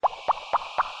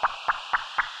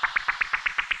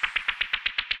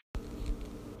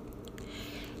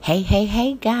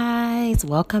Hey, guys.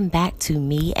 Welcome back to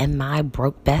me and my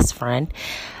broke best friend.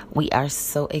 We are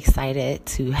so excited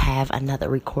to have another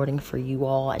recording for you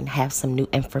all and have some new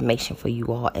information for you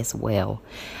all as well.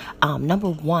 Number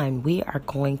one, we are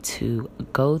going to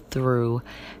go through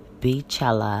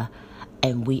Beachella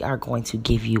and we are going to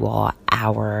give you all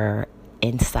our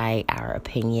insight, our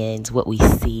opinions, what we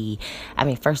see.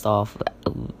 First off,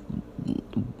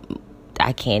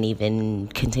 I can't even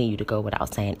continue to go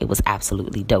without saying it was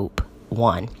absolutely dope.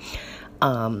 One.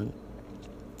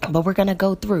 But we're going to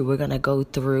go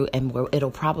through and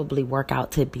it'll probably work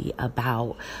out to be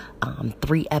about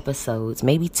 3 episodes,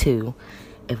 maybe 2,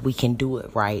 if we can do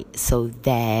it right, so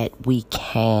that we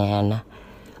can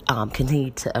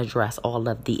continue to address all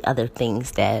of the other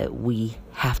things that we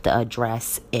have to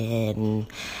address in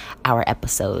our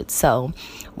episodes. So,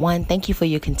 one, thank you for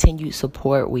your continued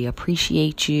support. We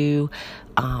appreciate you.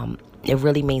 It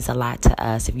really means a lot to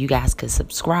us. If you guys could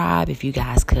subscribe, if you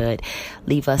guys could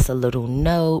leave us a little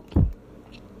note,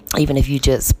 even if you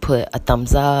just put a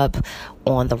thumbs up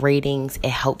on the ratings, it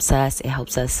helps us. It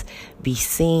helps us be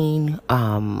seen.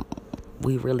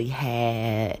 We really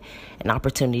had an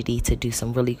opportunity to do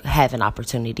some really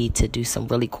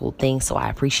cool things. So I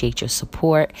appreciate your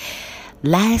support.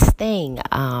 Last thing,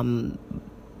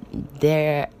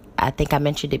 I think I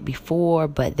mentioned it before,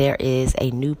 but there is a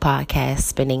new podcast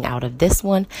spinning out of this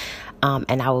one.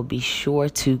 And I will be sure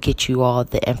to get you all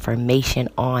the information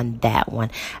on that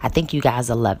one. I think you guys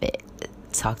will love it.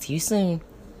 Talk to you soon.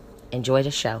 Enjoy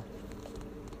the show.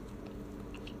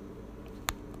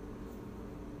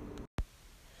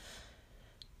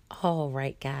 All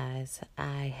right, guys.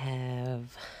 I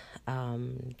have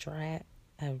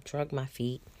drug my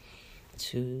feet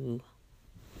to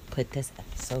put this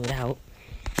episode out.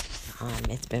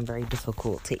 It's been very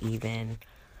difficult to even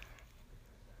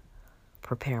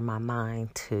prepare my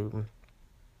mind to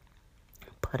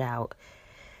put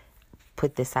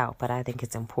this out, but I think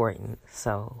it's important,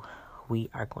 so we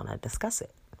are going to discuss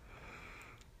it.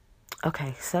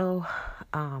 Okay, so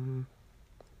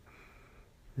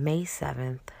May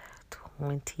 7th,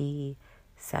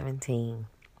 2017,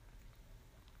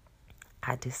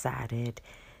 I decided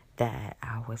that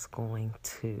I was going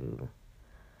to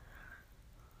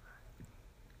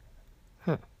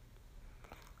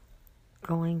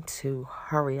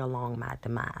hurry along my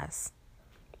demise.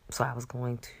 So I was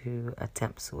going to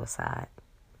attempt suicide.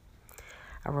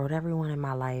 I wrote everyone in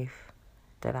my life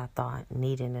that I thought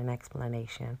needed an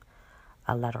explanation,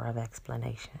 a letter of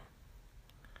explanation.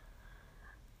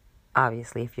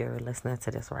 Obviously, if you're listening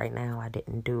to this right now, I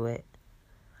didn't do it.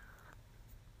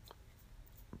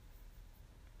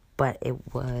 But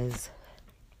it was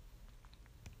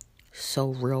so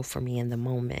real for me in the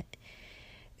moment.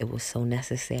 It was so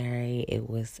necessary. It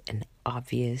was an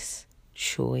obvious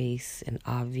choice, an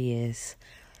obvious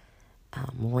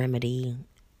remedy.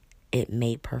 It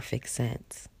made perfect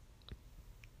sense.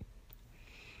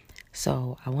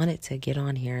 So I wanted to get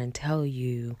on here and tell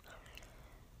you,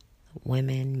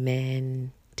 women,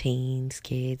 men, teens,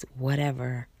 kids,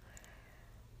 whatever,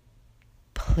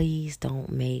 please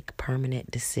don't make permanent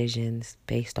decisions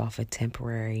based off of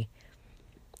temporary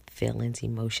feelings,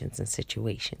 emotions, and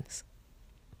situations.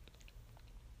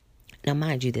 Now,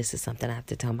 mind you, this is something I have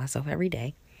to tell myself every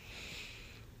day.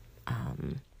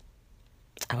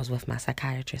 I was with my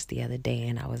psychiatrist the other day,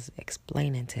 and I was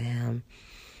explaining to him,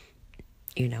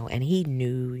 and he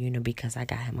knew, because I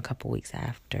got him a couple weeks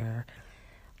after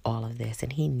all of this,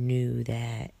 and he knew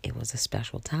that it was a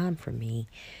special time for me.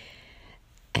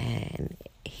 And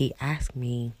he asked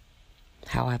me,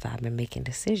 how have I been making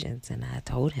decisions? And I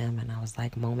told him, and I was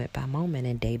like, moment by moment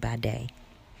and day by day.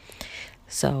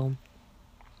 So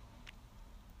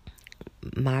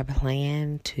my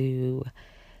plan to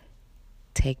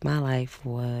take my life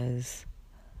was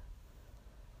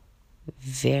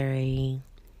very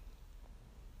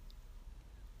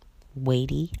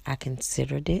weighty. I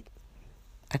considered it.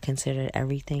 I considered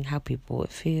everything, how people would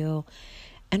feel,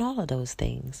 and all of those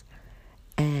things.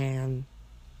 And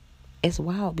it's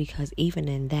wild because even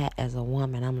in that, as a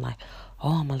woman, I'm like,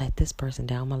 oh, I'm going to let this person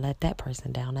down. I'm going to let that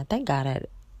person down. And thank God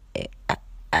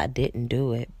I didn't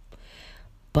do it.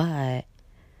 But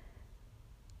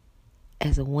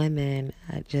as a woman,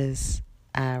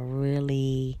 I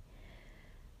really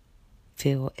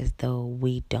feel as though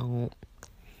we don't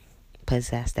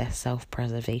possess that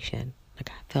self-preservation. Like,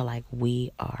 I feel like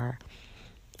we are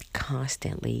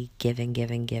constantly giving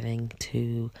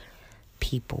to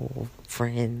people,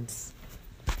 friends,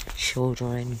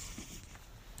 children,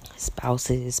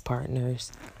 spouses,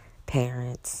 partners,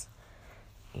 parents,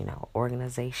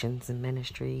 organizations and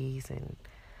ministries and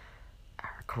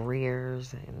our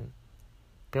careers and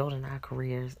building our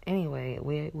careers. Anyway,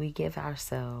 we give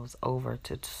ourselves over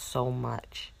to so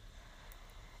much,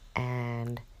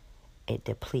 and it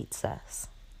depletes us.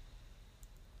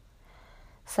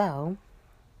 So,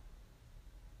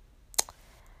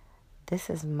 this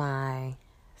is my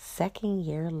second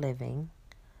year living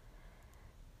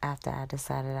after I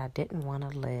decided I didn't want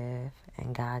to live,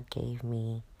 and God gave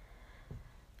me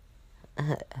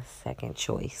a second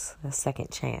chance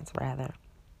rather.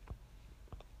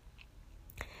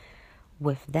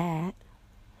 With that,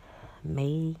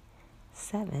 May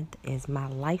 7th is my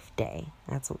life day.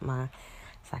 That's what my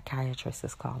psychiatrist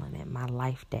is calling it, my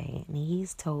life day. And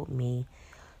he's told me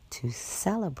to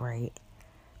celebrate,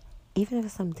 even if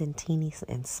it's something teeny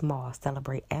and small,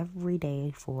 celebrate every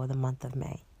day for the month of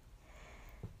May.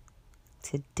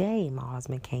 Today, my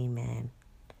husband came in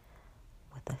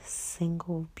with a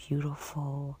single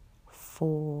beautiful,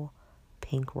 full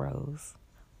pink rose.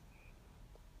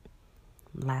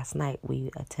 Last night,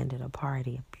 we attended a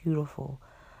party, a beautiful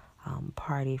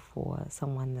party for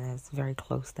someone that's very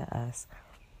close to us.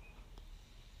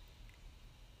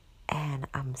 And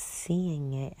I'm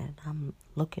seeing it, and I'm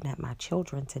looking at my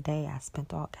children today. I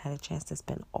had a chance to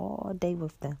spend all day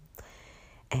with them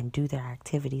and do their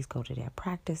activities, go to their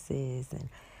practices. And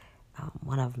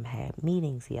one of them had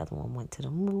meetings. The other one went to the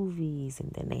movies.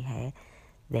 And then they had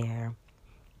their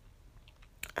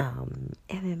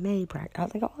MMA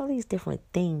practice. Like all these different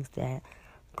things that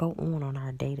go on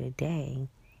our day-to-day.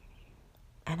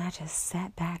 And I just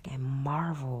sat back and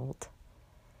marveled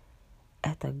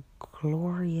at the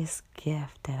glorious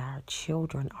gift that our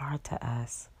children are to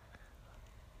us.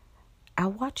 I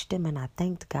watched them and I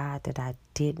thanked God that I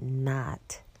did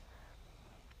not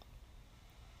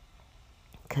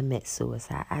commit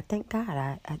suicide. I thank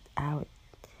God. I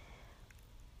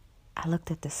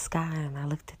looked at the sky and I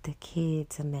looked at the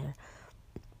kids and their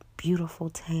beautiful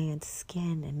tan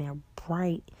skin and their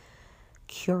bright,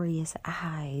 curious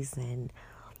eyes, and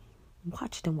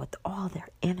watched them with all their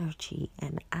energy,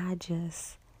 and I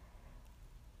just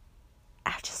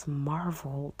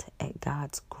marveled at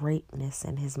God's greatness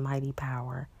and his mighty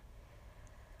power.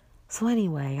 So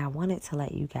anyway, I wanted to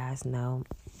let you guys know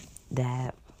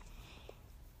that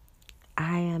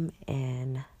I am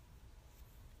in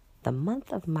the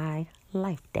month of my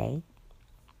life day,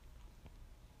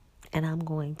 and I'm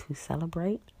going to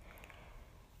celebrate,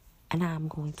 and I'm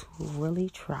going to really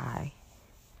try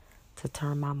to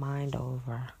turn my mind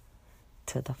over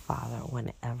to the Father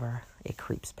whenever it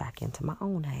creeps back into my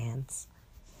own hands.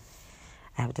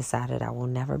 I have decided I will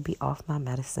never be off my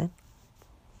medicine.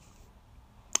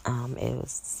 It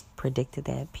was predicted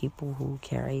that people who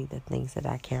carry the things that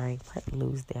I carry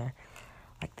lose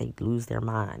their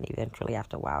mind eventually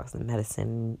after a while, because the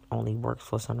medicine only works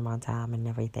for a certain amount of time and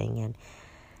everything. And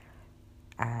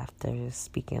after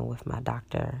speaking with my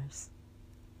doctors,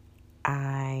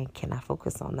 I cannot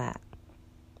focus on that.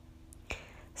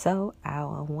 So I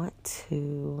want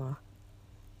to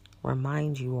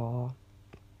remind you all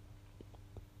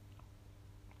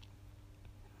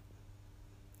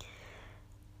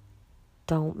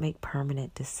don't make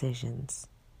permanent decisions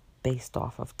based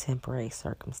off of temporary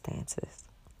circumstances.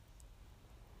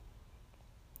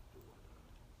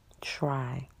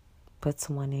 Try. Put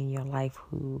someone in your life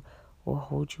who will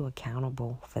hold you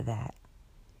accountable for that.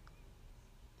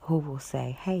 Who will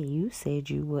say, hey, you said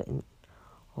you wouldn't,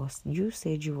 or you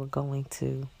said you were going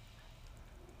to.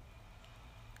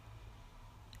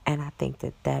 And I think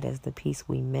that is the piece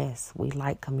we miss. We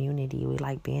like community. We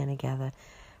like being together,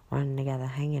 running together,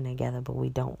 hanging together, but we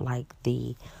don't like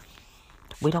the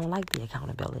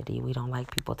accountability. We don't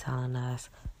like people telling us,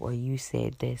 well, you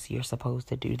said this, you're supposed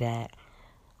to do that.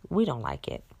 We don't like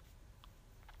it.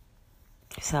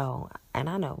 So, and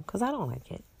I know, because I don't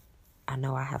like it. I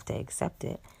know I have to accept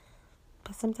it,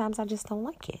 but sometimes I just don't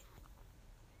like it.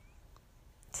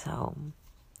 So,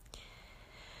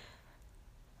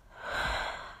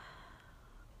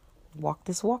 walk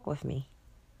this walk with me.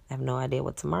 I have no idea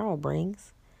what tomorrow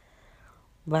brings,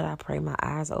 but I pray my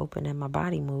eyes open and my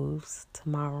body moves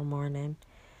tomorrow morning,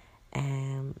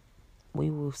 and we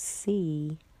will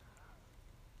see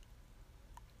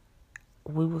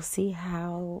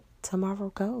how tomorrow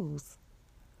goes.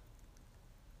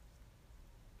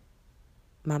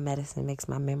 My medicine makes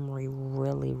my memory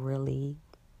really, really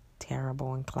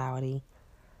terrible and cloudy,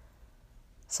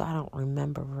 so I don't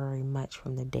remember very much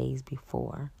from the days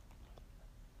before.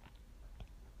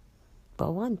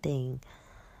 But one thing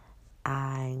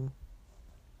I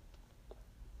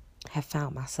have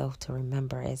found myself to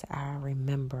remember is I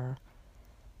remember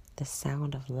the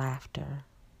sound of laughter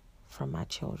from my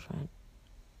children.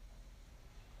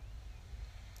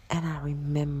 And I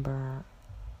remember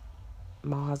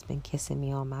my husband kissing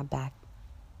me on my back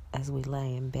as we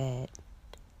lay in bed.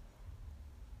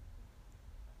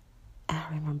 I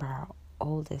remember our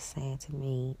oldest saying to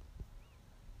me,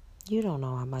 "You don't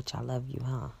know how much I love you,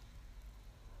 huh?"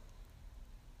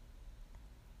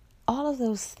 All of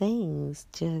those things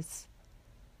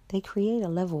they create a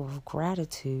level of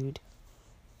gratitude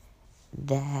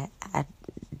that I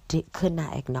could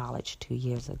not acknowledge 2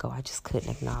 years ago. I just couldn't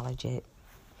acknowledge it.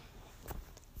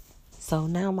 So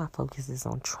now my focus is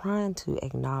on trying to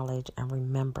acknowledge and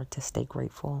remember to stay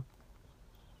grateful.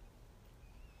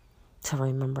 To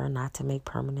remember not to make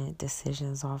permanent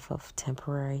decisions off of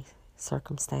temporary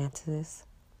circumstances.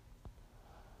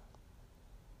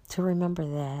 To remember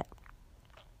that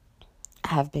I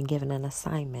have been given an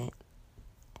assignment.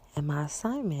 And my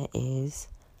assignment is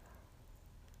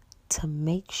to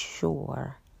make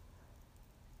sure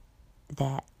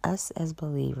that us as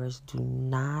believers do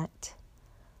not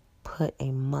put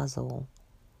a muzzle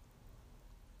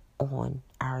on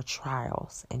our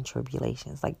trials and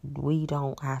tribulations. Like, we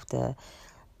don't have to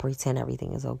pretend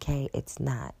everything is okay. It's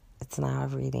not.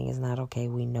 Everything is not okay.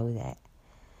 We know that.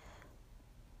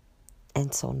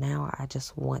 And so now I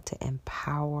just want to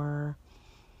empower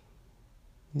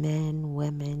men,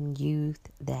 women, youth,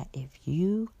 that if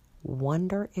you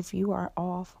wonder if you are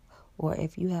off or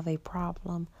if you have a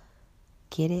problem,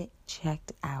 get it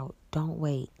checked out. Don't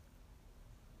wait.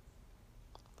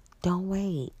 Don't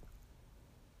wait.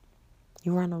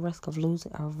 You run a risk of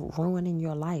ruining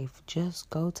your life. Just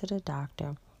go to the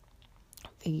doctor.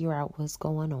 Figure out what's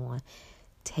going on.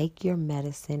 Take your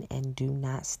medicine and do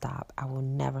not stop. I will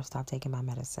never stop taking my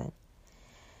medicine.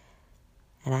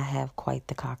 And I have quite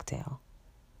the cocktail.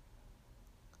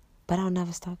 But I'll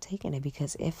never stop taking it,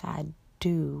 because if I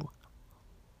do,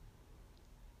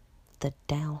 the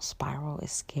down spiral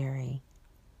is scary.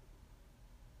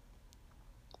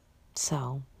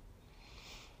 So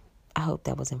I hope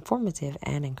that was informative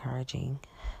and encouraging.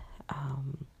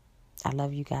 I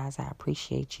love you guys. I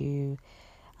appreciate you.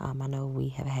 I know we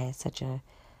have had such a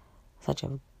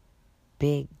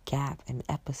big gap in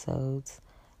episodes.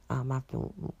 I've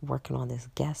been working on this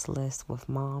guest list with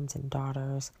moms and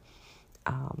daughters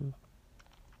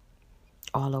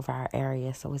all over our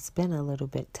area, so it's been a little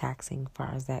bit taxing as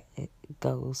far as that it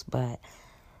goes, but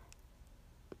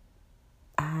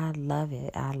I love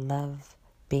it. I love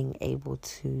being able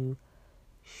to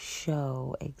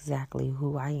show exactly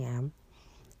who I am,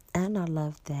 and I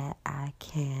love that I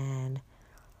can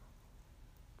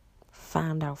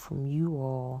find out from you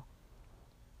all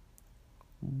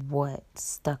what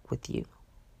stuck with you,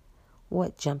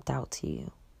 what jumped out to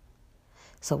you.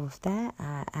 So with that,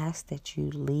 I ask that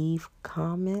you leave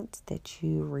comments, that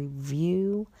you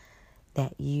review,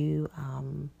 that you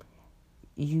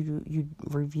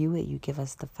review it, you give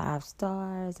us the 5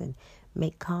 stars and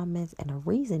make comments. And the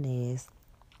reason is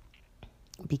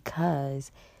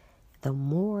because the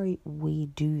more we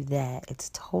do that, it's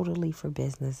totally for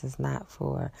business. It's not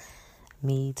for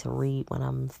me to read when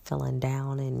I'm feeling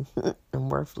down and, and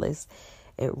worthless.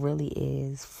 It really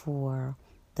is for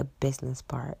the business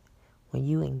part. When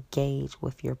you engage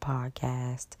with your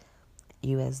podcast,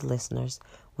 you as listeners,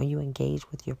 when you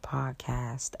engage with your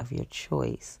podcast of your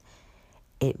choice,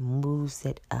 it moves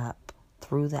it up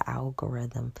through the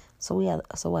algorithm so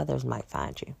others might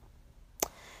find you.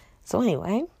 So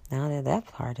anyway, now that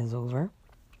part is over,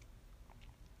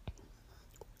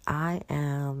 I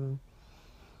am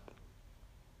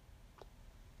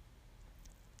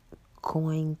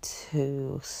going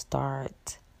to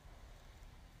start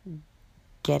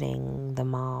getting the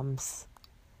moms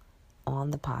on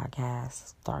the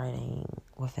podcast starting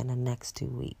within the next 2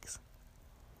 weeks.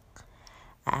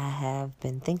 I have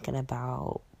been thinking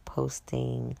about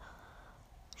posting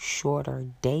shorter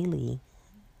daily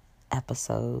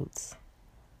episodes.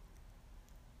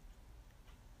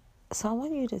 So I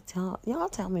want you to tell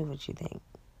me what you think.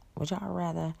 Would y'all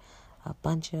rather a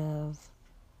bunch of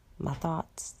my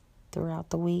thoughts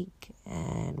throughout the week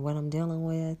and what I'm dealing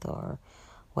with, or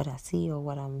what I see, or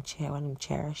what I'm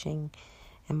cherishing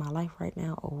in my life right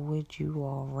now? Or would you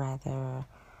all rather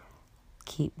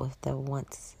keep with the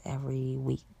once every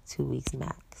week, 2 weeks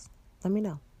max? Let me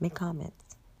know. Make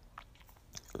comments.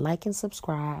 Like and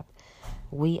subscribe.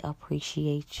 We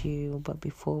appreciate you. But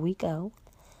before we go,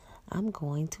 I'm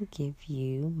going to give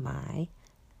you my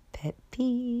pet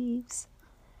peeves.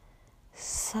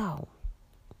 So,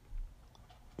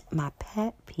 my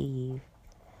pet peeve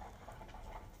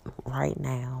right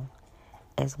now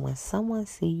is when someone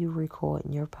see you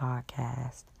recording your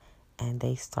podcast and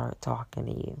they start talking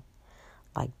to you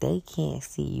like they can't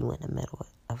see you in the middle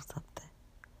of something.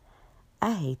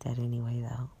 I hate that anyway,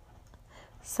 though.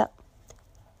 So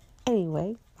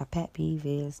Anyway, my pet peeve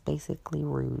is basically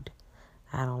rude.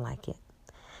 I don't like it.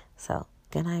 So,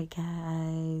 good night,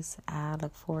 guys. I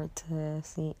look forward to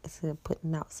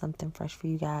putting out something fresh for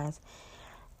you guys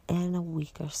in a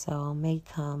week or so. May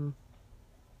come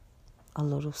a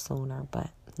little sooner, but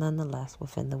nonetheless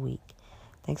within the week.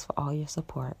 Thanks for all your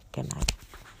support. Good night.